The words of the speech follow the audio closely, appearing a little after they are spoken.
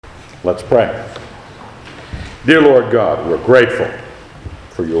Let's pray. Dear Lord God, we're grateful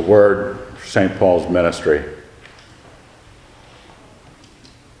for your word, for St. Paul's ministry,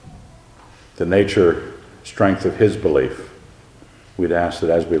 the nature, strength of his belief. We'd ask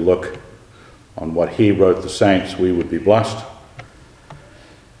that as we look on what he wrote to the saints, we would be blessed.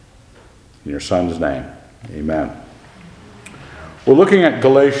 In your Son's name, amen. We're looking at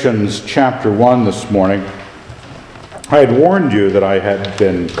Galatians chapter 1 this morning. I had warned you that I had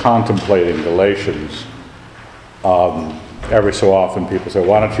been contemplating Galatians. Every so often people say,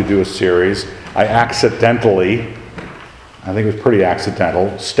 why don't you do a series? I accidentally, I think it was pretty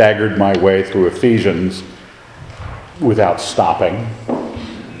accidental, staggered my way through Ephesians without stopping.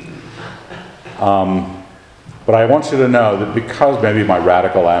 But I want you to know that because maybe my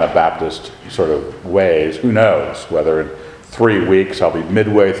radical Anabaptist sort of ways, who knows, whether in 3 weeks I'll be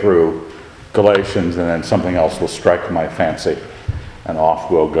midway through Galatians and then something else will strike my fancy and off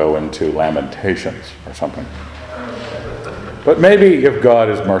we'll go into Lamentations or something. But maybe if God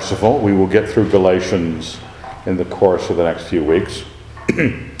is merciful, we will get through Galatians in the course of the next few weeks.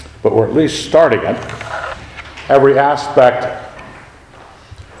 But we're at least starting it. Every aspect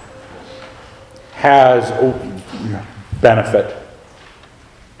has benefit.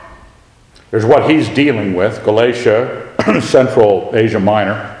 There's what he's dealing with, Galatia, Central Asia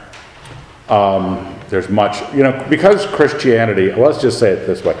Minor. There's much, because Christianity, let's just say it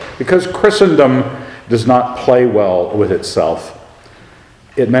this way, because Christendom does not play well with itself,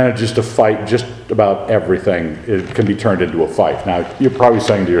 it manages to fight just about everything. It can be turned into a fight. Now, you're probably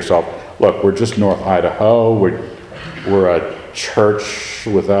saying to yourself, look, we're just North Idaho, we're a church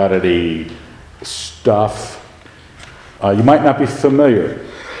without any stuff. You might not be familiar.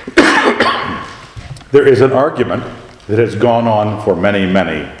 There is an argument that has gone on for many,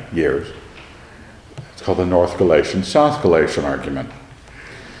 many years. It's called the North Galatian, South Galatian argument.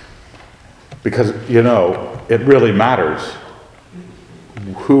 Because, it really matters.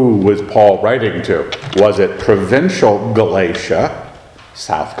 Who was Paul writing to? Was it provincial Galatia,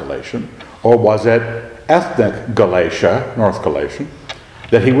 South Galatian, or was it ethnic Galatia, North Galatian,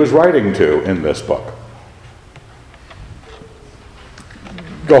 that he was writing to in this book?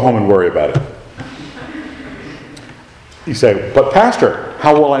 Go home and worry about it. You say, but Pastor,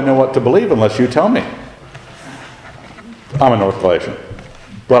 how will I know what to believe unless you tell me? I'm a North Galatian,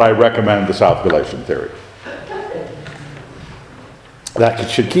 but I recommend the South Galatian theory.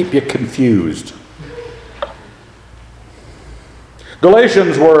 That should keep you confused.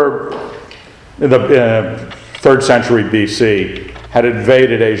 Galatians were, in the 3rd century BC, had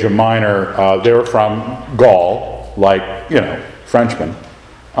invaded Asia Minor. They were from Gaul, like, Frenchmen.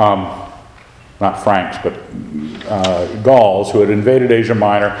 Not Franks, but Gauls who had invaded Asia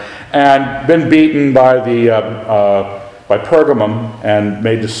Minor and been beaten by by Pergamum and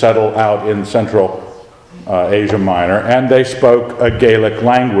made to settle out in Central Asia Minor, and they spoke a Gaelic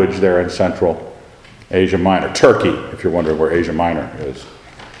language there in Central Asia Minor. Turkey, if you're wondering where Asia Minor is.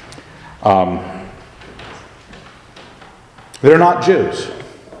 They're not Jews.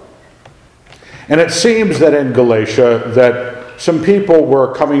 And it seems that in Galatia that some people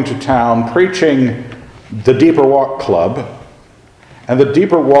were coming to town preaching the Deeper Walk Club, and the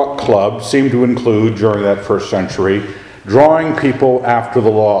Deeper Walk Club seemed to include, during that first century, drawing people after the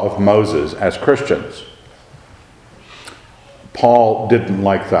law of Moses as Christians. Paul didn't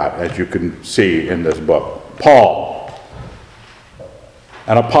like that, as you can see in this book. Paul,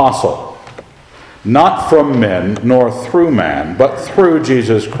 an apostle, not from men nor through man, but through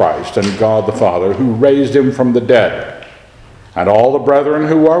Jesus Christ and God the Father, who raised him from the dead, and all the brethren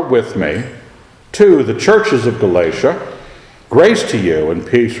who are with me, to the churches of Galatia, grace to you and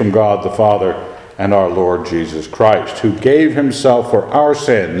peace from God the Father and our Lord Jesus Christ, who gave himself for our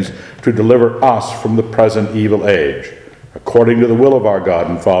sins to deliver us from the present evil age, according to the will of our God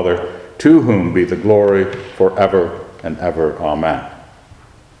and Father, to whom be the glory forever and ever. Amen.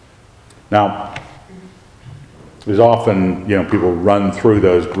 Now, there's often, people run through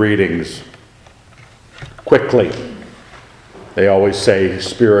those greetings quickly. They always say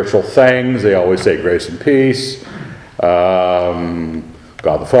spiritual things. They always say grace and peace.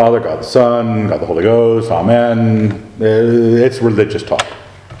 God the Father, God the Son, God the Holy Ghost, Amen. It's religious talk.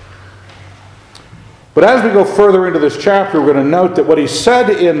 But as we go further into this chapter, we're going to note that what he said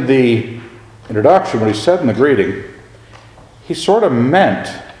in the introduction, what he said in the greeting, he sort of meant,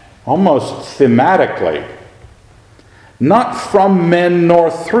 almost thematically, not from men nor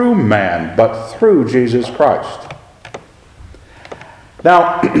through man, but through Jesus Christ.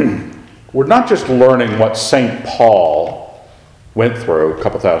 Now, we're not just learning what St. Paul went through a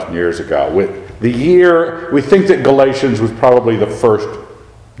couple thousand years ago. With the year, we think that Galatians was probably the first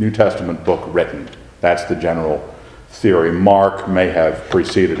New Testament book written. That's the general theory. Mark may have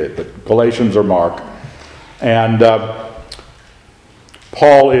preceded it, but Galatians or Mark. And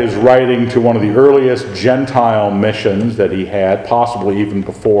Paul is writing to one of the earliest Gentile missions that he had, possibly even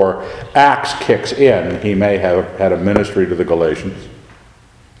before Acts kicks in. He may have had a ministry to the Galatians.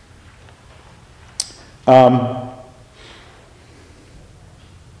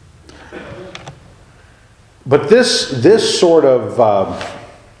 But this sort of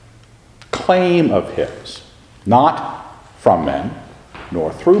claim of his, not from men,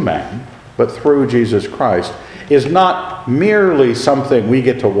 nor through man, but through Jesus Christ, is not merely something we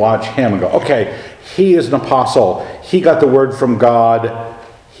get to watch him and go, okay, he is an apostle, he got the word from God,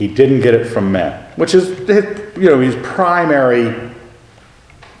 he didn't get it from men, which is, his primary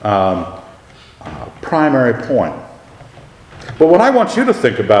point. But what I want you to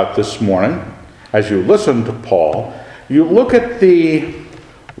think about this morning, as you listen to Paul, you look at the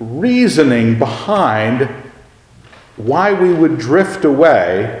reasoning behind why we would drift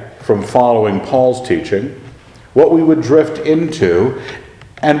away from following Paul's teaching, what we would drift into,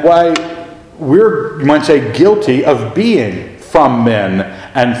 and why we're, you might say, guilty of being from men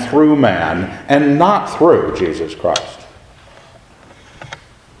and through man and not through Jesus Christ.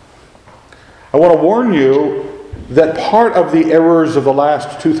 I want to warn you that part of the errors of the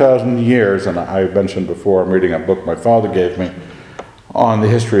last 2,000 years, and I mentioned before, I'm reading a book my father gave me on the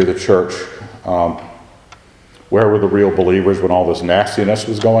history of the church. Where were the real believers when all this nastiness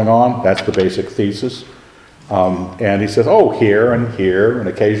was going on? That's the basic thesis. And he says, here and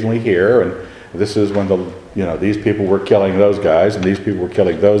occasionally here, and this is when these people were killing those guys, and these people were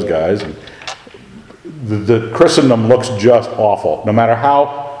killing those guys, and the Christendom looks just awful. No matter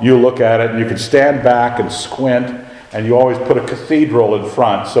how you look at it, and you can stand back and squint, and you always put a cathedral in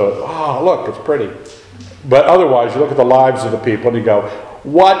front, so, look, it's pretty. But otherwise, you look at the lives of the people, and you go,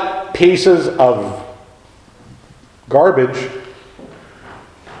 what pieces of garbage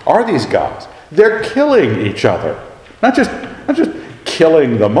are these guys? They're killing each other. Not just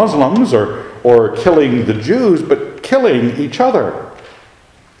killing the Muslims or killing the Jews, but killing each other.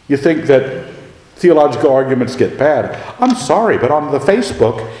 You think that theological arguments get bad. I'm sorry, but on the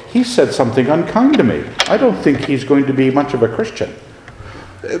Facebook, he said something unkind to me. I don't think he's going to be much of a Christian.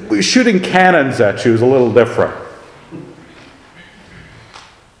 Shooting cannons at you is a little different.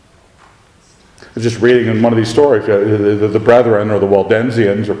 I was just reading in one of these stories, the Brethren or the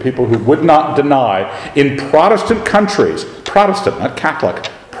Waldensians are people who would not deny in Protestant countries, Protestant, not Catholic,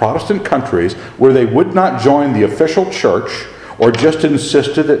 Protestant countries, where they would not join the official church or just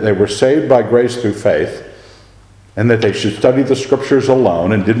insisted that they were saved by grace through faith and that they should study the scriptures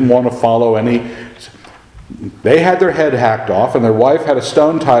alone and didn't want to follow any. They had their head hacked off and their wife had a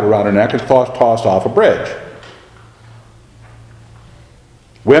stone tied around her neck and tossed off a bridge.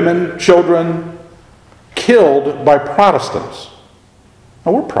 Women, children, killed by Protestants.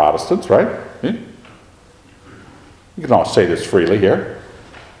 Now, we're Protestants, right? You can all say this freely here.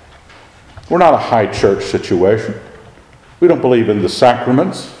 We're not a high church situation. We don't believe in the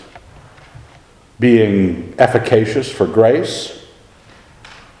sacraments being efficacious for grace.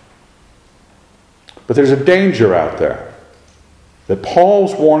 But there's a danger out there that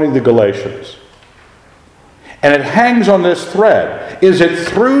Paul's warning the Galatians. And it hangs on this thread. Is it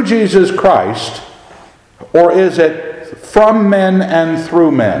through Jesus Christ, or is it from men and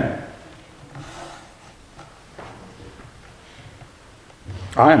through men?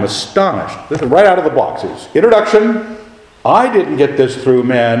 I am astonished. This is right out of the box. Introduction. I didn't get this through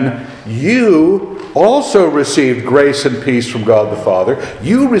men. You also received grace and peace from God the Father.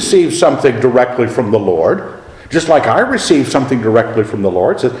 You received something directly from the Lord. Just like I received something directly from the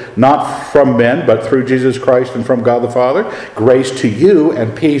Lord. It says, not from men, but through Jesus Christ and from God the Father. Grace to you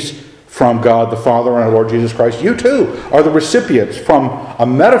and peace from God the Father and our Lord Jesus Christ. You too are the recipients from a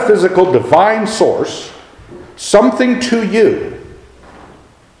metaphysical divine source, something to you.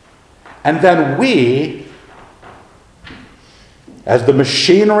 And then we, as the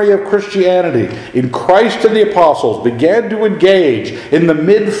machinery of Christianity in Christ and the apostles began to engage in the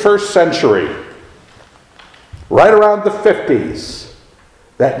mid-first century, right around the 50s,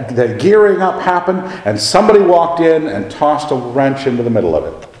 that gearing up happened, and somebody walked in and tossed a wrench into the middle of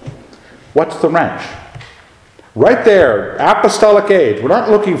it. What's the wrench? Right there, apostolic age. We're not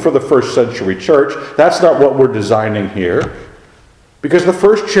looking for the first century church. That's not what we're designing here. Because the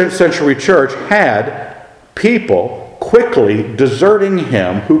first century church had people quickly deserting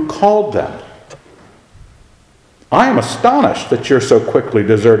him who called them. I am astonished that you're so quickly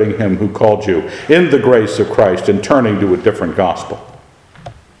deserting him who called you in the grace of Christ and turning to a different gospel.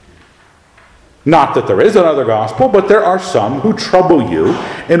 Not that there is another gospel, but there are some who trouble you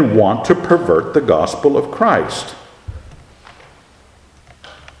and want to pervert the gospel of Christ.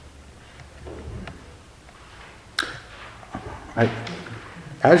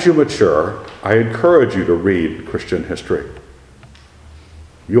 As you mature, I encourage you to read Christian history.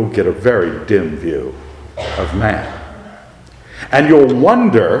 You'll get a very dim view of man. And you'll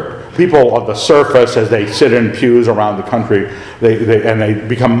wonder, people on the surface, as they sit in pews around the country, they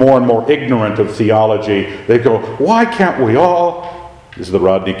become more and more ignorant of theology. They go, why can't we all, this is the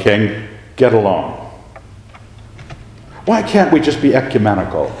Rodney King, get along? Why can't we just be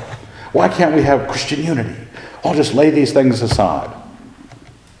ecumenical? Why can't we have Christian unity? I'll just lay these things aside.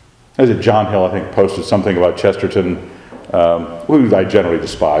 As John Hill, I think, posted something about Chesterton, who I generally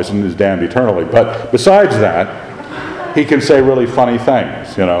despise and is damned eternally. But besides that, he can say really funny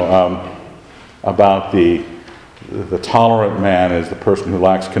things, about the tolerant man is the person who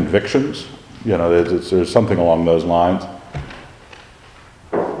lacks convictions. There's something along those lines.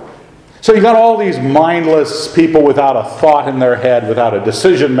 So you got all these mindless people without a thought in their head, without a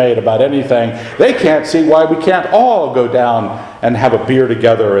decision made about anything. They can't see why we can't all go down and have a beer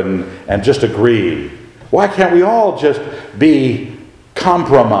together and just agree. Why can't we all just be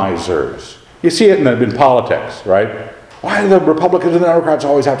compromisers? You see it in politics, right? Why do the Republicans and the Democrats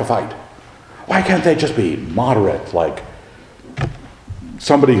always have to fight? Why can't they just be moderate, like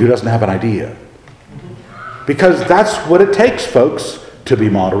somebody who doesn't have an idea? Because that's what it takes, folks. To be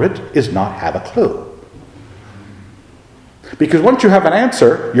moderate is not have a clue. Because once you have an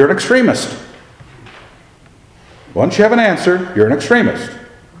answer, you're an extremist. Once you have an answer, you're an extremist.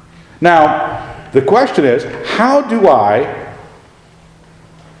 Now, the question is, how do I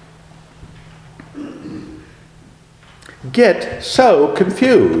get so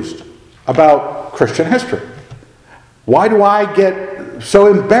confused about Christian history? Why do I get so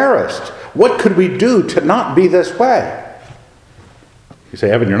embarrassed? What could we do to not be this way? You say,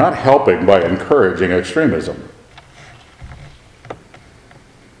 Evan, you're not helping by encouraging extremism.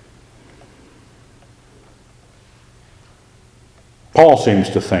 Paul seems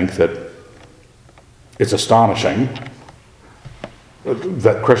to think that it's astonishing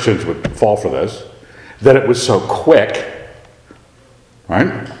that Christians would fall for this, that it was so quick,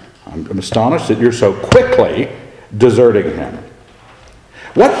 right? I'm astonished that you're so quickly deserting him.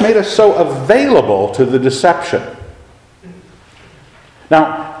 What made us so available to the deception?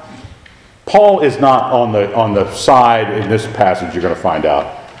 Now, Paul is not on the side, in this passage you're going to find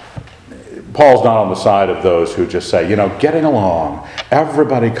out, Paul's not on the side of those who just say, getting along,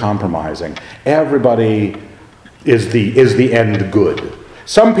 everybody compromising, everybody is the end good.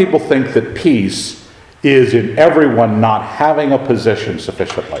 Some people think that peace is in everyone not having a position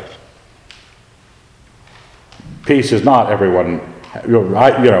sufficiently. Peace is not everyone, if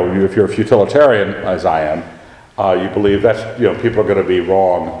you're a futilitarian, as I am, you believe that people are going to be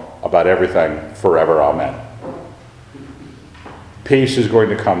wrong about everything forever, amen. Peace is going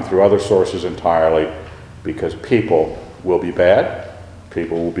to come through other sources entirely, because people will be bad,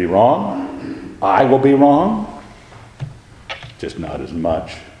 people will be wrong, I will be wrong, just not as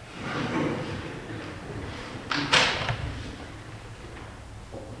much.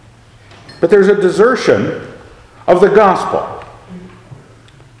 But there's a desertion of the gospel.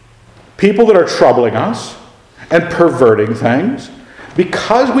 People that are troubling us and perverting things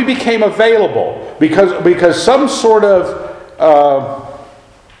because we became available, because some sort of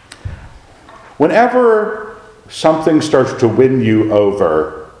whenever something starts to win you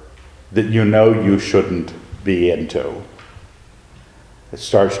over that you shouldn't be into, it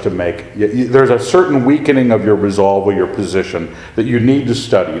starts to make, there's a certain weakening of your resolve or your position that you need to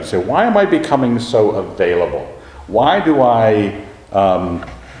study. You say, why am I becoming so available? Why do I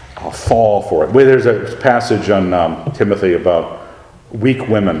fall for it? Well, there's a passage on Timothy about weak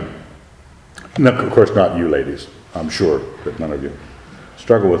women. No, of course, not you ladies. I'm sure that none of you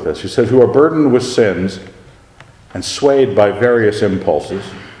struggle with this. He says, who are burdened with sins and swayed by various impulses,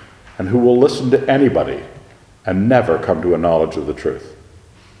 and who will listen to anybody and never come to a knowledge of the truth.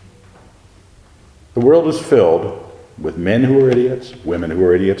 The world is filled with men who are idiots, women who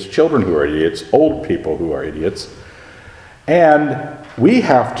are idiots, children who are idiots, old people who are idiots. And we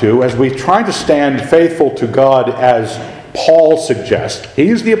have to, as we try to stand faithful to God as Paul suggests,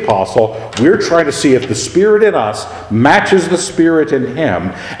 he's the apostle, we're trying to see if the Spirit in us matches the Spirit in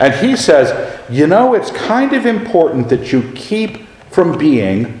him. And he says, it's kind of important that you keep from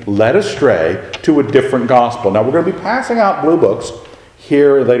being led astray to a different gospel. Now, we're going to be passing out blue books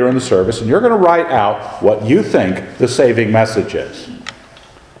here later in the service, and you're going to write out what you think the saving message is.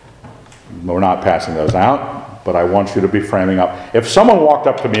 We're not passing those out. but I want you to be framing up. If someone walked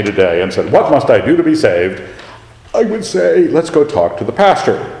up to me today and said, "What must I do to be saved?" I would say, "Let's go talk to the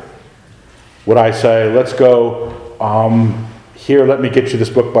pastor." Would I say, "Let's go, here, let me get you this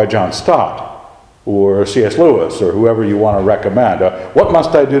book by John Stott, or C.S. Lewis, or whoever you want to recommend. What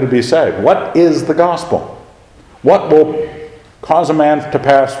must I do to be saved?" What is the gospel? What will cause a man to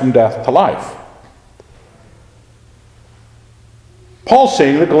pass from death to life? Paul's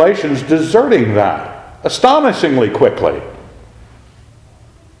seeing the Galatians deserting that astonishingly quickly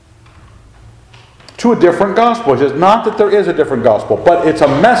to a different gospel. He says, not that there is a different gospel, but it's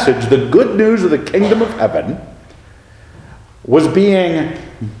a message. The good news of the kingdom of heaven was being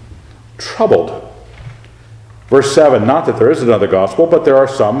troubled. Verse 7, not that there is another gospel, but there are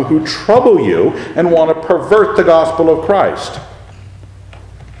some who trouble you and want to pervert the gospel of Christ.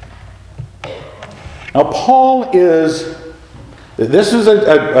 Now, this is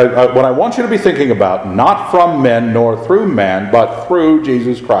what I want you to be thinking about, not from men nor through man, but through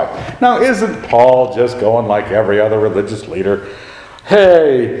Jesus Christ. Now, isn't Paul just going like every other religious leader?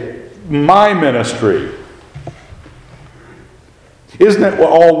 Hey, my ministry. Isn't it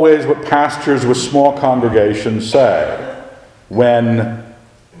always what pastors with small congregations say when,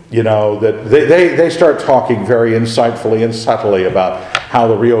 that they start talking very insightfully and subtly about how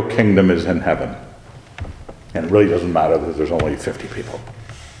the real kingdom is in heaven? And it really doesn't matter that there's only 50 people.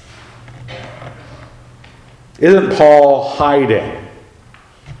 Isn't Paul hiding?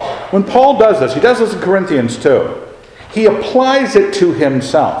 When Paul does this, he does this in Corinthians too. He applies it to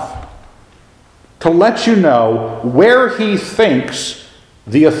himself to let you know where he thinks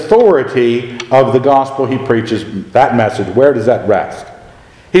the authority of the gospel he preaches, that message, where does that rest?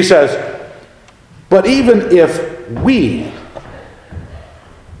 He says, but even if we...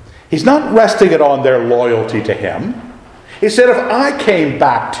 He's not resting it on their loyalty to him. He said, if I came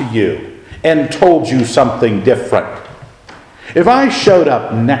back to you and told you something different, if I showed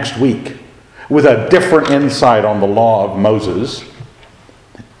up next week with a different insight on the law of Moses,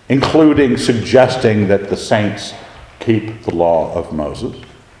 including suggesting that the saints keep the law of Moses,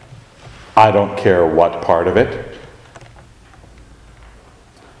 I don't care what part of it.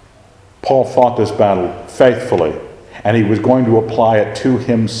 Paul fought this battle faithfully, and he was going to apply it to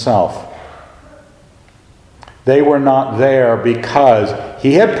himself. They were not there because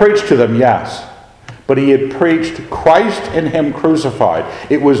he had preached to them, yes, but he had preached Christ and him crucified.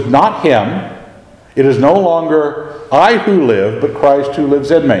 It was not him. It is no longer I who live, but Christ who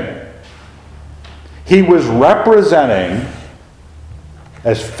lives in me. He was representing,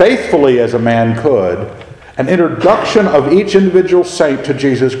 as faithfully as a man could, an introduction of each individual saint to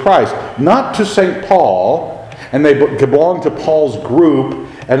Jesus Christ, not to St. Paul, and they belonged to Paul's group,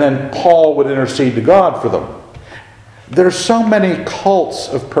 and then Paul would intercede to God for them. There's so many cults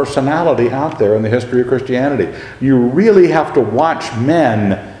of personality out there in the history of Christianity. You really have to watch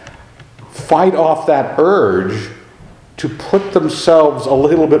men fight off that urge to put themselves a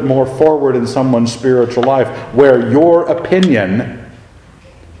little bit more forward in someone's spiritual life, where your opinion,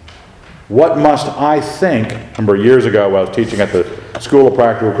 what must I think? I remember years ago I was teaching at the School of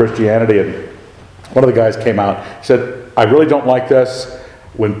Practical Christianity, and one of the guys came out and said, I really don't like this.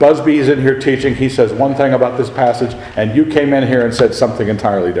 When Busby's in here teaching, he says one thing about this passage, and you came in here and said something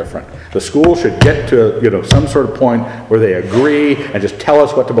entirely different. The school should get to some sort of point where they agree and just tell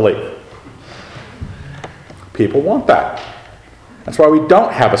us what to believe. People want that. That's why we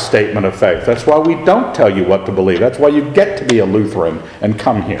don't have a statement of faith. That's why we don't tell you what to believe. That's why you get to be a Lutheran and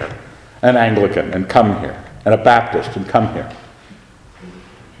come here, an Anglican and come here, and a Baptist and come here.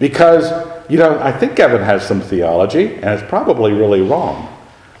 Because, I think Evan has some theology, and it's probably really wrong.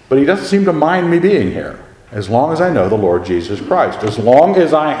 But he doesn't seem to mind me being here, as long as I know the Lord Jesus Christ. As long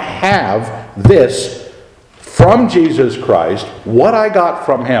as I have this from Jesus Christ, what I got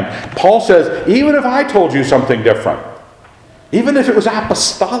from him. Paul says, even if I told you something different, even if it was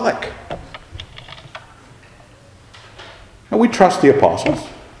apostolic. And we trust the apostles.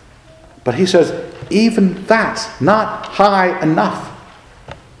 But he says, even that's not high enough.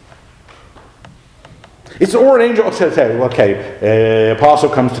 It's or an angel says, an apostle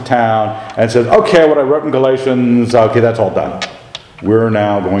comes to town and says, okay, what I wrote in Galatians, okay, that's all done. We're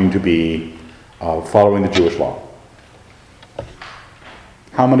now going to be following the Jewish law.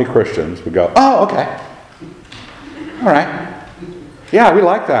 How many Christians would go, oh, okay. All right. Yeah, we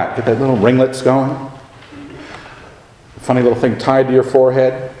like that. Get that little ringlets going. A funny little thing tied to your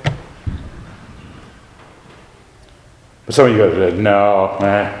forehead. But some of you go, no,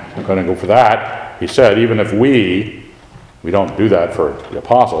 I'm going to go for that. He said, even if we don't do that for the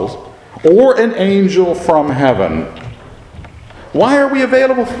apostles, or an angel from heaven. Why are we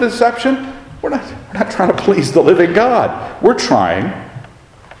available for deception? We're not trying to please the living God. We're trying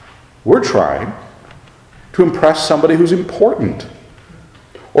to impress somebody who's important,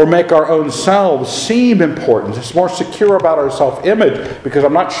 or make our own selves seem important. It's more secure about our self-image because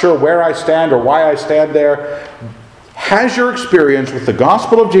I'm not sure where I stand or why I stand there. Has your experience with the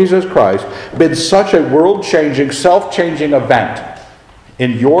gospel of Jesus Christ been such a world-changing, self-changing event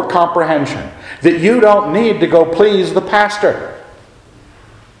in your comprehension that you don't need to go please the pastor?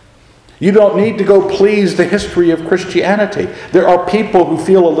 You don't need to go please the history of Christianity. There are people who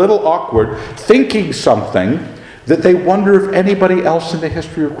feel a little awkward thinking something that they wonder if anybody else in the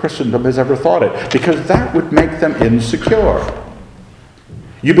history of Christendom has ever thought it, because that would make them insecure.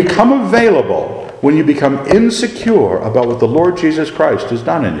 You become available when you become insecure about what the Lord Jesus Christ has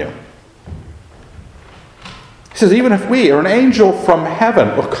done in you. He says, even if we are an angel from heaven,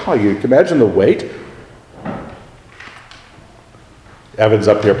 oh God, you can imagine the weight. Evan's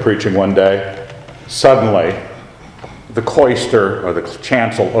up here preaching one day. Suddenly, the cloister or the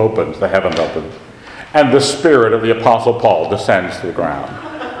chancel opens, the heaven opens, and the spirit of the Apostle Paul descends to the ground,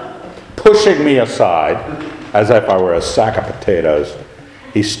 pushing me aside as if I were a sack of potatoes.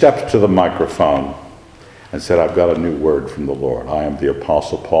 He stepped to the microphone and said, I've got a new word from the Lord. I am the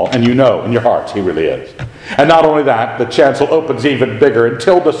Apostle Paul. And you know in your hearts he really is. And not only that, the chancel opens even bigger, and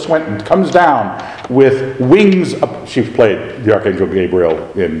Tilda Swinton comes down with wings. She played the Archangel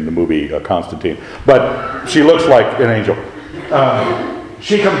Gabriel in the movie Constantine, but she looks like an angel.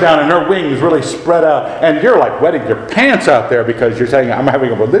 She comes down and her wings really spread out, and you're like wetting your pants out there because you're saying, I'm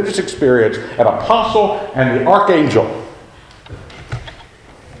having a religious experience, an apostle and the archangel.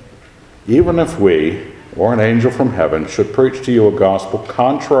 Even if we, or an angel from heaven, should preach to you a gospel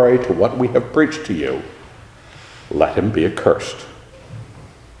contrary to what we have preached to you, let him be accursed.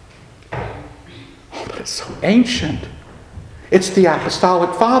 Oh, but it's so ancient. It's the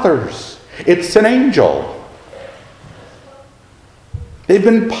apostolic fathers. It's an angel. They've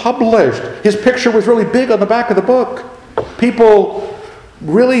been published. His picture was really big on the back of the book. People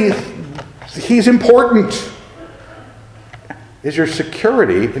really, he's important. Is your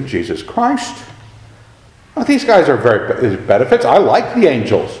security in Jesus Christ? Well, these guys are very benefits. I like the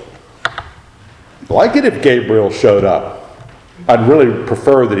angels. I'd like it if Gabriel showed up. I'd really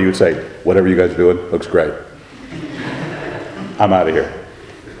prefer that he would say, whatever you guys are doing looks great. I'm out of here.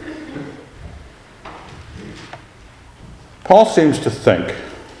 Paul seems to think,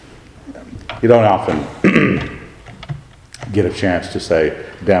 you don't often get a chance to say,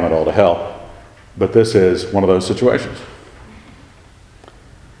 damn it all to hell, but this is one of those situations.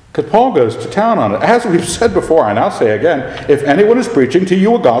 Because Paul goes to town on it. As we've said before, I now say again, if anyone is preaching to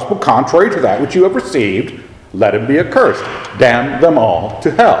you a gospel contrary to that which you have received, let him be accursed. Damn them all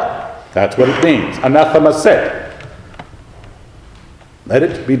to hell. That's what it means. Anathema sit. Let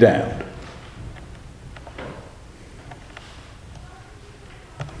it be damned.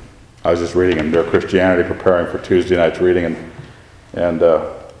 I was just reading in Mere Christianity, preparing for Tuesday night's reading, and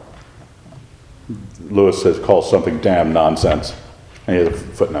Lewis calls something damn nonsense. And he has a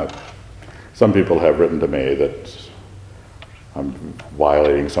footnote. Some people have written to me that I'm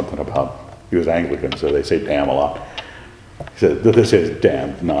violating something about, he was Anglican, so they say damn a lot. He said, this is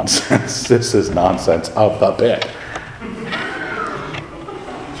damn nonsense. This is nonsense of the bit.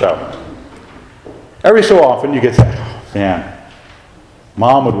 So, every so often you get that, oh, man,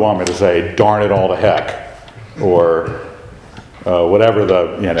 Mom would want me to say, darn it all to heck, or whatever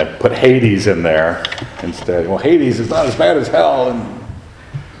put Hades in there instead. Well, Hades is not as bad as hell, and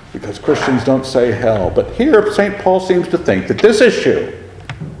because Christians don't say hell. But here, St. Paul seems to think that this issue,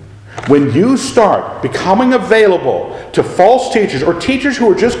 when you start becoming available to false teachers, or teachers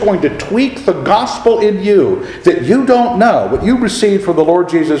who are just going to tweak the gospel in you that you don't know, what you received from the Lord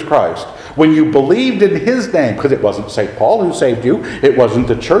Jesus Christ, when you believed in his name, because it wasn't St. Paul who saved you, it wasn't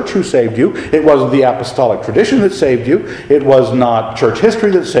the church who saved you, it wasn't the apostolic tradition that saved you, it was not church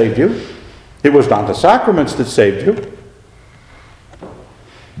history that saved you, it was not the sacraments that saved you.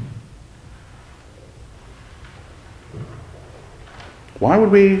 Why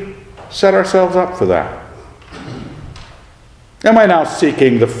would we set ourselves up for that? Am I now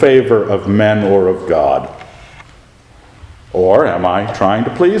seeking the favor of men or of God? Or am I trying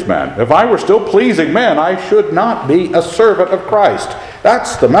to please men? If I were still pleasing men, I should not be a servant of Christ.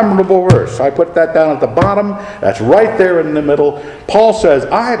 That's the memorable verse. I put that down at the bottom. That's right there in the middle. Paul says,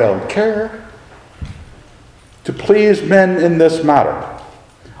 I don't care to please men in this matter.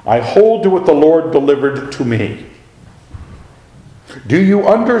 I hold to what the Lord delivered to me. Do you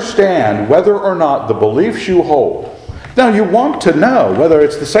understand whether or not the beliefs you hold? Now, you want to know whether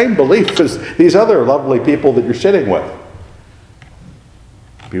it's the same belief as these other lovely people that you're sitting with.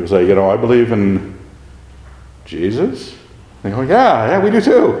 People say, I believe in Jesus. They go, yeah, we do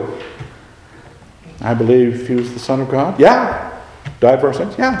too. I believe he was the Son of God. Yeah. Died for our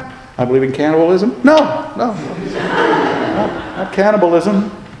sins. Yeah. I believe in cannibalism. No. Not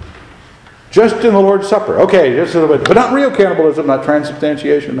cannibalism. Just in the Lord's Supper. Okay, just a little bit. But not real cannibalism, not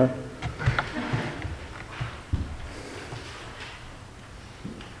transubstantiation. No.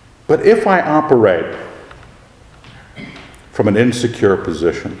 But if I operate from an insecure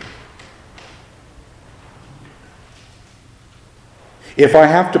position, if I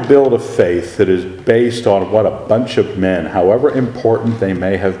have to build a faith that is based on what a bunch of men, however important they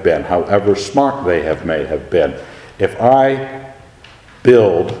may have been, however smart they may have been, if I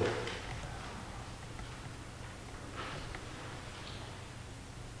build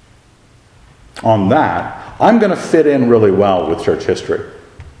on that, I'm going to fit in really well with church history.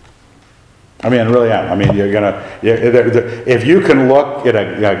 I mean, I really am. I mean, if you can look in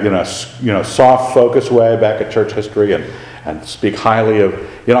a soft focus way back at church history and speak highly of,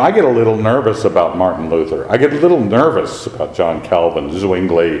 I get a little nervous about Martin Luther. I get a little nervous about John Calvin,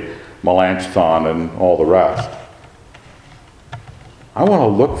 Zwingli, Melanchthon, and all the rest. I want to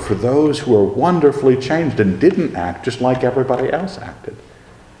look for those who are wonderfully changed and didn't act just like everybody else acted.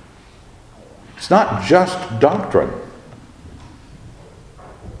 It's not just doctrine.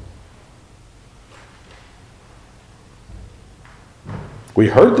 We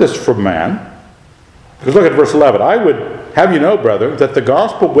heard this from man. Because look at verse 11. I would have you know, brethren, that the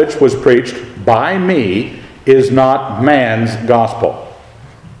gospel which was preached by me is not man's gospel.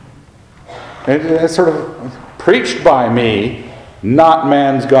 It's sort of preached by me, not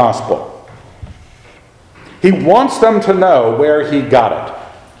man's gospel. He wants them to know where he got it.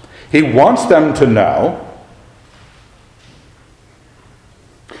 He wants them to know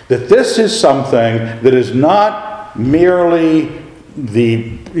that this is something that is not merely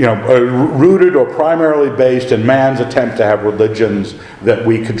rooted or primarily based in man's attempt to have religions that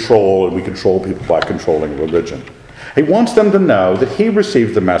we control, and we control people by controlling religion. He wants them to know that he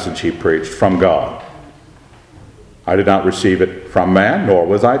received the message he preached from God. I did not receive it from man, nor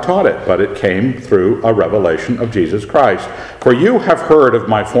was I taught it, but it came through a revelation of Jesus Christ. For you have heard of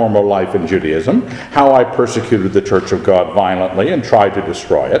my former life in Judaism, how I persecuted the church of God violently and tried to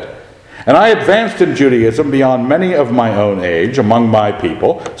destroy it. And I advanced in Judaism beyond many of my own age among my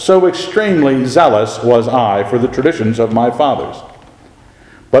people, so extremely zealous was I for the traditions of my fathers.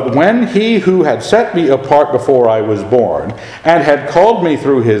 But when he who had set me apart before I was born, and had called me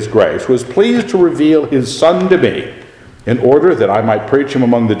through his grace, was pleased to reveal his Son to me, in order that I might preach him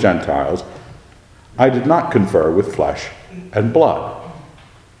among the Gentiles, I did not confer with flesh and blood.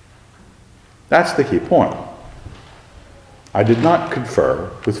 That's the key point. I did not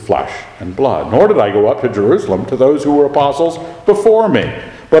confer with flesh and blood, nor did I go up to Jerusalem to those who were apostles before me.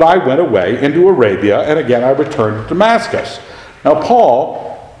 But I went away into Arabia, and again I returned to Damascus. Now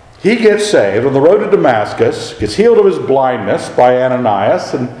Paul, he gets saved on the road to Damascus, gets healed of his blindness by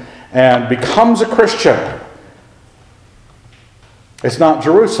Ananias, and becomes a Christian. It's not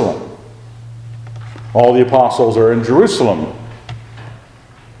Jerusalem. All the apostles are in Jerusalem.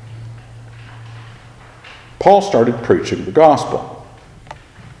 Paul started preaching the gospel.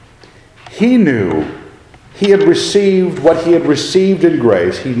 He knew he had received what he had received in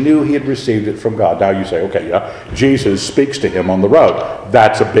grace. He knew he had received it from God. Now you say, okay, yeah, Jesus speaks to him on the road.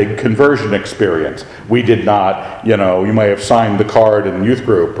 That's a big conversion experience. We did not, you may have signed the card in the youth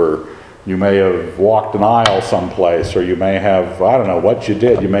group, or you may have walked an aisle someplace, or you may have, I don't know what you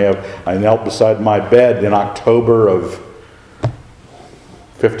did. You may have, I knelt beside my bed in October of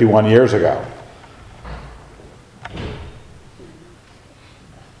 51 years ago.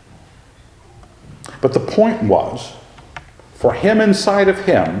 But the point was, for him inside of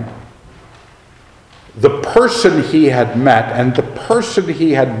him, the person he had met and the person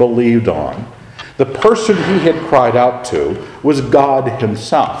he had believed on, the person he had cried out to, was God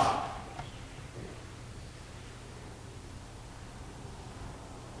himself.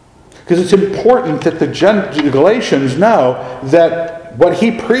 Because it's important that the Galatians know that what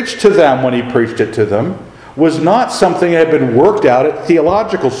he preached to them when he preached it to them was not something that had been worked out at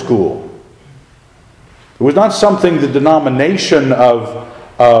theological school. It was not something the denomination of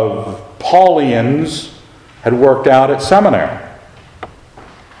Paulians had worked out at seminary.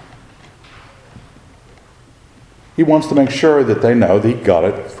 He wants to make sure that they know that he got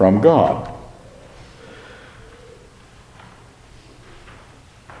it from God.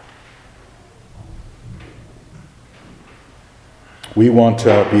 We want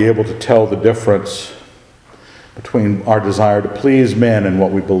to be able to tell the difference between our desire to please men and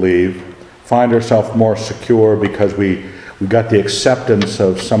what we believe, find ourselves more secure because we we got the acceptance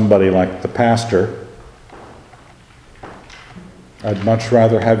of somebody like the pastor, I'd much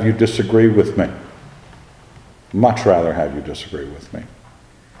rather have you disagree with me. Much rather have you disagree with me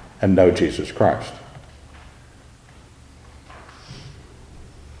and know Jesus Christ.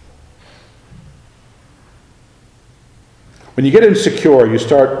 When you get insecure, you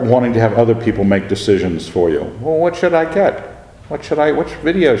start wanting to have other people make decisions for you. Well, what should I get? Which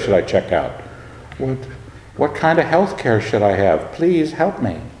video should I check out? What kind of health care should I have? Please help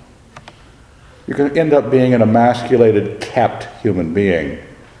me. You're going to end up being an emasculated, kept human being,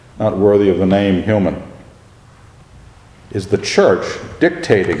 not worthy of the name human. Is the church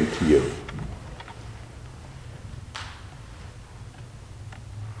dictating to you?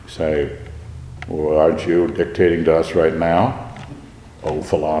 You say, well, aren't you dictating to us right now, old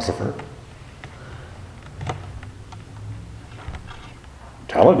philosopher? I'm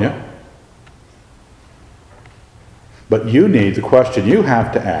telling you. But you need, the question you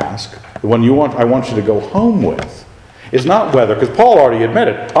have to ask, the one I want you to go home with, is not whether, because Paul already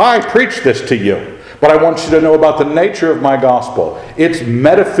admitted, I preach this to you, but I want you to know about the nature of my gospel, its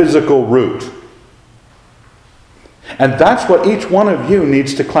metaphysical root. And that's what each one of you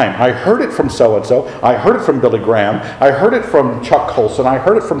needs to claim. I heard it from so-and-so. I heard it from Billy Graham. I heard it from Chuck Colson. I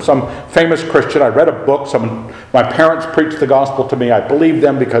heard it from some famous Christian. I read a book. My parents preached the gospel to me. I believe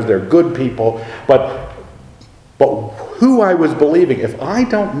them because they're good people. But who I was believing, if I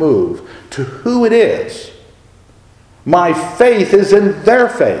don't move to who it is, my faith is in their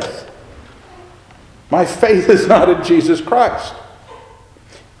faith. My faith is not in Jesus Christ.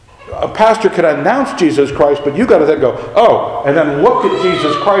 A pastor can announce Jesus Christ, but you got to then go, oh, and then look at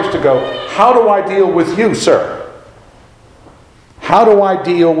Jesus Christ to go, how do I deal with you, sir? How do I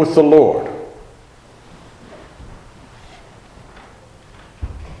deal with the Lord?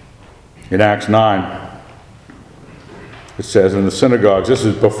 In Acts 9, it says in the synagogues, this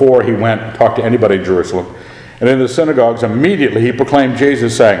is before he went and talked to anybody in Jerusalem, and in the synagogues immediately he proclaimed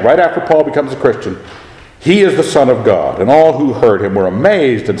Jesus, saying, right after Paul becomes a Christian, he is the Son of God. And all who heard him were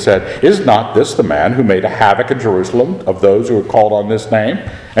amazed and said, is not this the man who made a havoc in Jerusalem of those who are called on this name?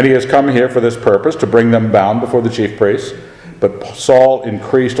 And he has come here for this purpose, to bring them bound before the chief priests. But Saul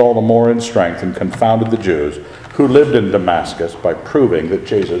increased all the more in strength and confounded the Jews who lived in Damascus by proving that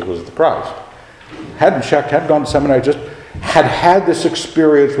Jesus was the Christ. Hadn't checked, hadn't gone to seminary, just had this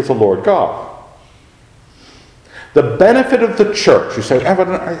experience with the Lord God. The benefit of the church, you say,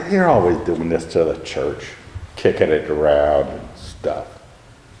 Evan, you're always doing this to the church, kicking it around and stuff.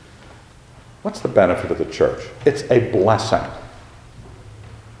 What's the benefit of the church? It's a blessing.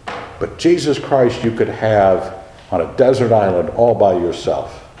 But Jesus Christ you could have on a desert island all by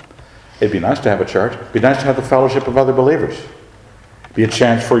yourself. It'd be nice to have a church. It'd be nice to have the fellowship of other believers. It'd be a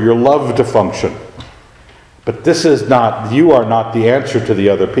chance for your love to function. But you are not the answer to the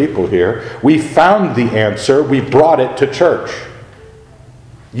other people here. We found the answer. We brought it to church.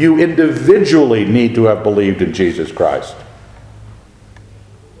 You individually need to have believed in Jesus Christ.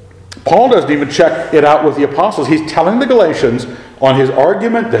 Paul doesn't even check it out with the apostles. He's telling the Galatians on his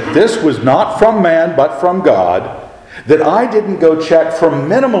argument that this was not from man but from God, that I didn't go check for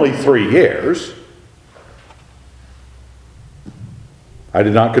minimally 3 years. I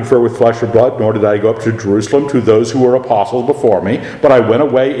did not confer with flesh or blood, nor did I go up to Jerusalem to those who were apostles before me, but I went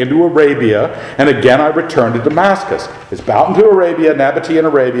away into Arabia, and again I returned to Damascus. It's out into Arabia. Nabatean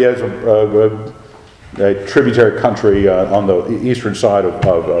Arabia is a tributary country on the eastern side of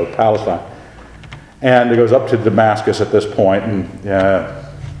Palestine. And it goes up to Damascus at this point, and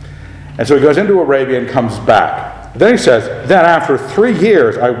so he goes into Arabia and comes back. Then he says, then after 3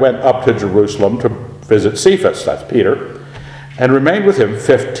 years I went up to Jerusalem to visit Cephas, that's Peter, and remained with him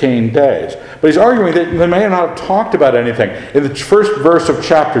 15 days. But he's arguing that they may not have talked about anything. In the first verse of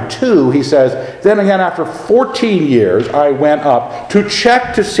chapter 2, he says, then again after 14 years I went up to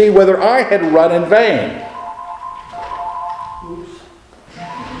check to see whether I had run in vain.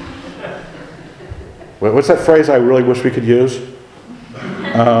 What's that phrase I really wish we could use?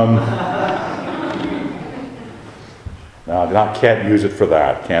 No, can't use it for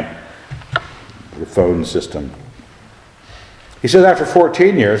that. Can't. The phone system. He says after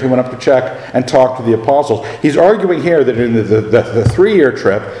 14 years, he went up to check and talk to the apostles. He's arguing here that in the 3-year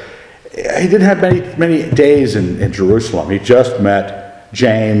trip, he didn't have many days in Jerusalem. He just met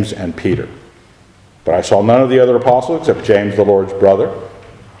James and Peter. But I saw none of the other apostles except James, the Lord's brother.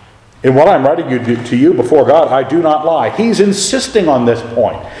 In what I'm writing to you before God, I do not lie. He's insisting on this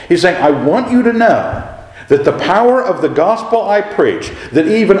point. He's saying, I want you to know that the power of the gospel I preach, that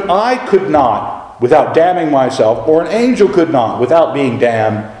even I could not, without damning myself, or an angel could not, without being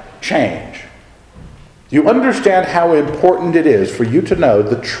damned, change. Do you understand how important it is for you to know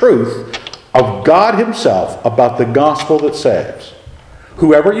the truth of God himself about the gospel that saves?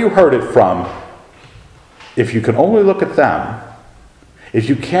 Whoever you heard it from, if you can only look at them, if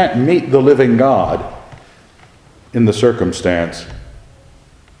you can't meet the living God in the circumstance,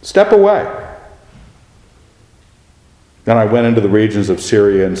 step away. Then I went into the regions of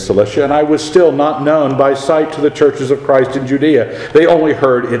Syria and Cilicia, and I was still not known by sight to the churches of Christ in Judea. They only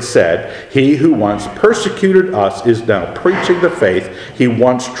heard it said, "He who once persecuted us is now preaching the faith he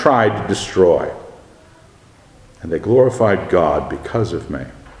once tried to destroy." And they glorified God because of me.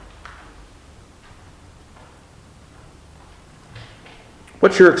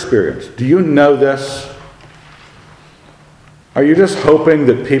 What's your experience? Do you know this? Are you just hoping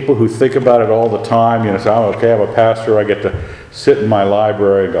that people who think about it all the time, say, "Oh, okay, I'm a pastor, I get to sit in my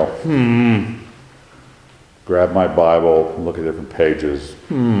library and go, grab my Bible, look at different pages,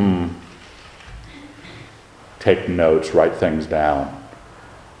 take notes, write things down."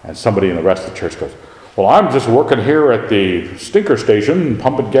 And somebody in the rest of the church goes, "Well, I'm just working here at the stinker station,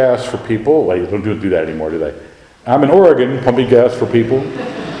 pumping gas for people." Well, they don't do that anymore, do they? "I'm in Oregon, pumping gas for people.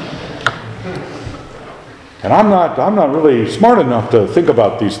 And I'm not really smart enough to think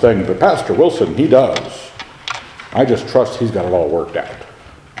about these things, but Pastor Wilson, he does. I just trust he's got it all worked out."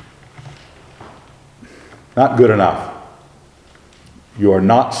 Not good enough. You are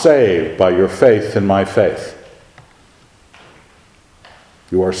not saved by your faith in my faith.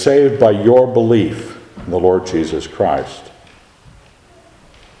 You are saved by your belief in the Lord Jesus Christ.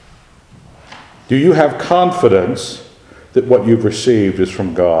 Do you have confidence that what you've received is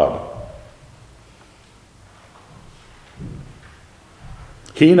from God?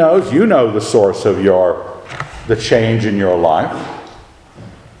 He knows, you know the source of the change in your life.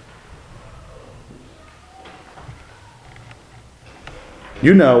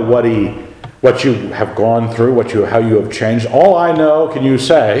 You know what you have gone through, how you have changed. All I know, can you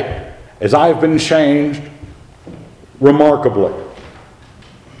say, is I've been changed remarkably.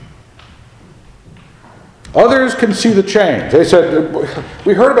 Others can see the change. They said,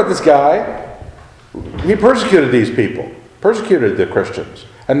 "We heard about this guy. He persecuted these people, persecuted the Christians.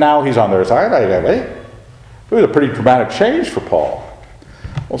 And now he's on their side." It was a pretty dramatic change for Paul.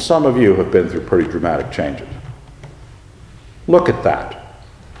 Well, some of you have been through pretty dramatic changes. Look at that.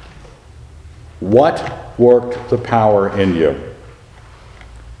 What worked the power in you?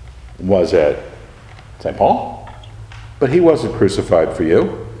 Was it St. Paul? But he wasn't crucified for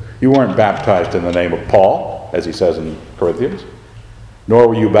you. You weren't baptized in the name of Paul, as he says in Corinthians. Nor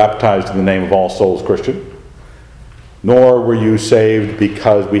were you baptized in the name of All Souls Christian. Nor were you saved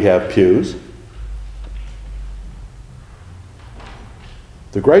because we have pews.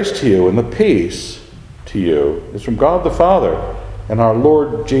 The grace to you and the peace to you is from God the Father and our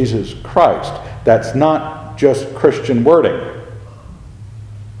Lord Jesus Christ. That's not just Christian wording.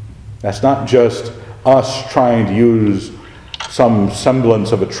 That's not just us trying to use some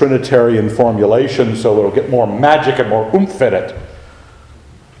semblance of a Trinitarian formulation so it'll get more magic and more oomph in it.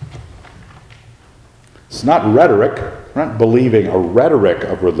 It's not rhetoric. We're not believing a rhetoric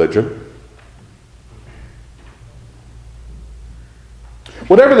of religion.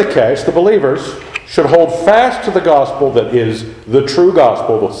 Whatever the case, the believers should hold fast to the gospel that is the true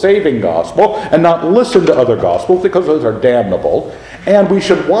gospel, the saving gospel, and not listen to other gospels because those are damnable. And we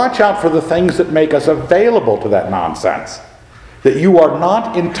should watch out for the things that make us available to that nonsense. That you are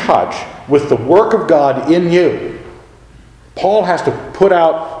not in touch with the work of God in you. Paul has to put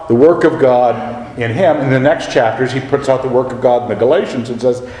out the work of God in him. In the next chapters, he puts out the work of God in the Galatians and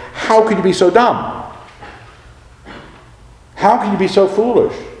says, "How can you be so dumb? How can you be so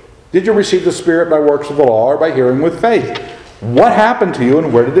foolish? Did you receive the Spirit by works of the law or by hearing with faith? What happened to you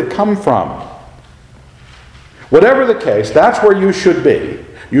and where did it come from?" Whatever the case, that's where you should be.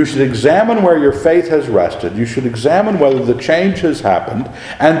 You should examine where your faith has rested. You should examine whether the change has happened,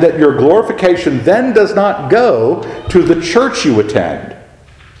 and that your glorification then does not go to the church you attend.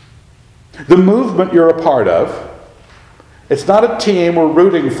 The movement you're a part of, it's not a team we're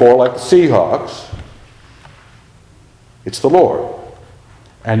rooting for like the Seahawks. It's the Lord.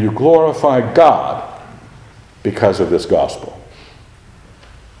 And you glorify God because of this gospel.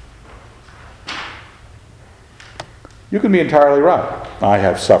 You can be entirely right. I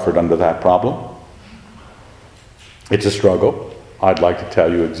have suffered under that problem. It's a struggle. I'd like to tell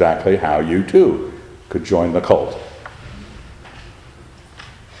you exactly how you too could join the cult.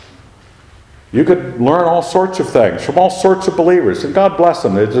 You could learn all sorts of things from all sorts of believers, and God bless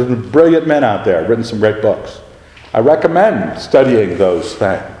them. There's brilliant men out there, written some great books. I recommend studying those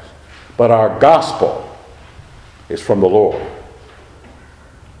things. But our gospel is from the Lord.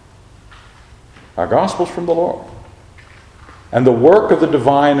 Our gospel's from the Lord. And the work of the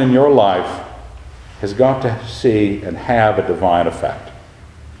divine in your life has got to see and have a divine effect.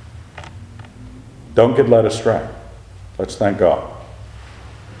 Don't get led astray. Let's thank God.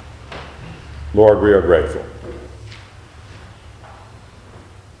 Lord, we are grateful.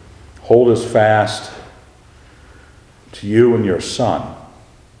 Hold us fast to you and your Son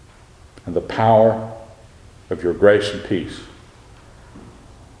and the power of your grace and peace,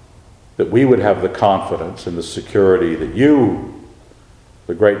 that we would have the confidence and the security that you,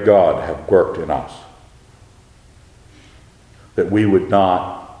 the great God, have worked in us, that we would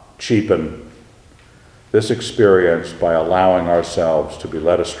not cheapen this experience by allowing ourselves to be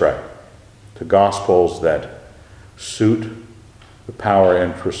led astray to gospels that suit the power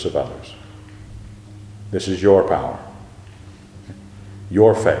interests of others. This is your power,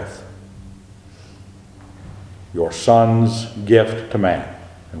 your faith, your Son's gift to man,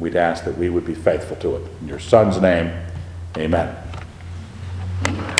 and we'd ask that we would be faithful to it. In your Son's name, amen.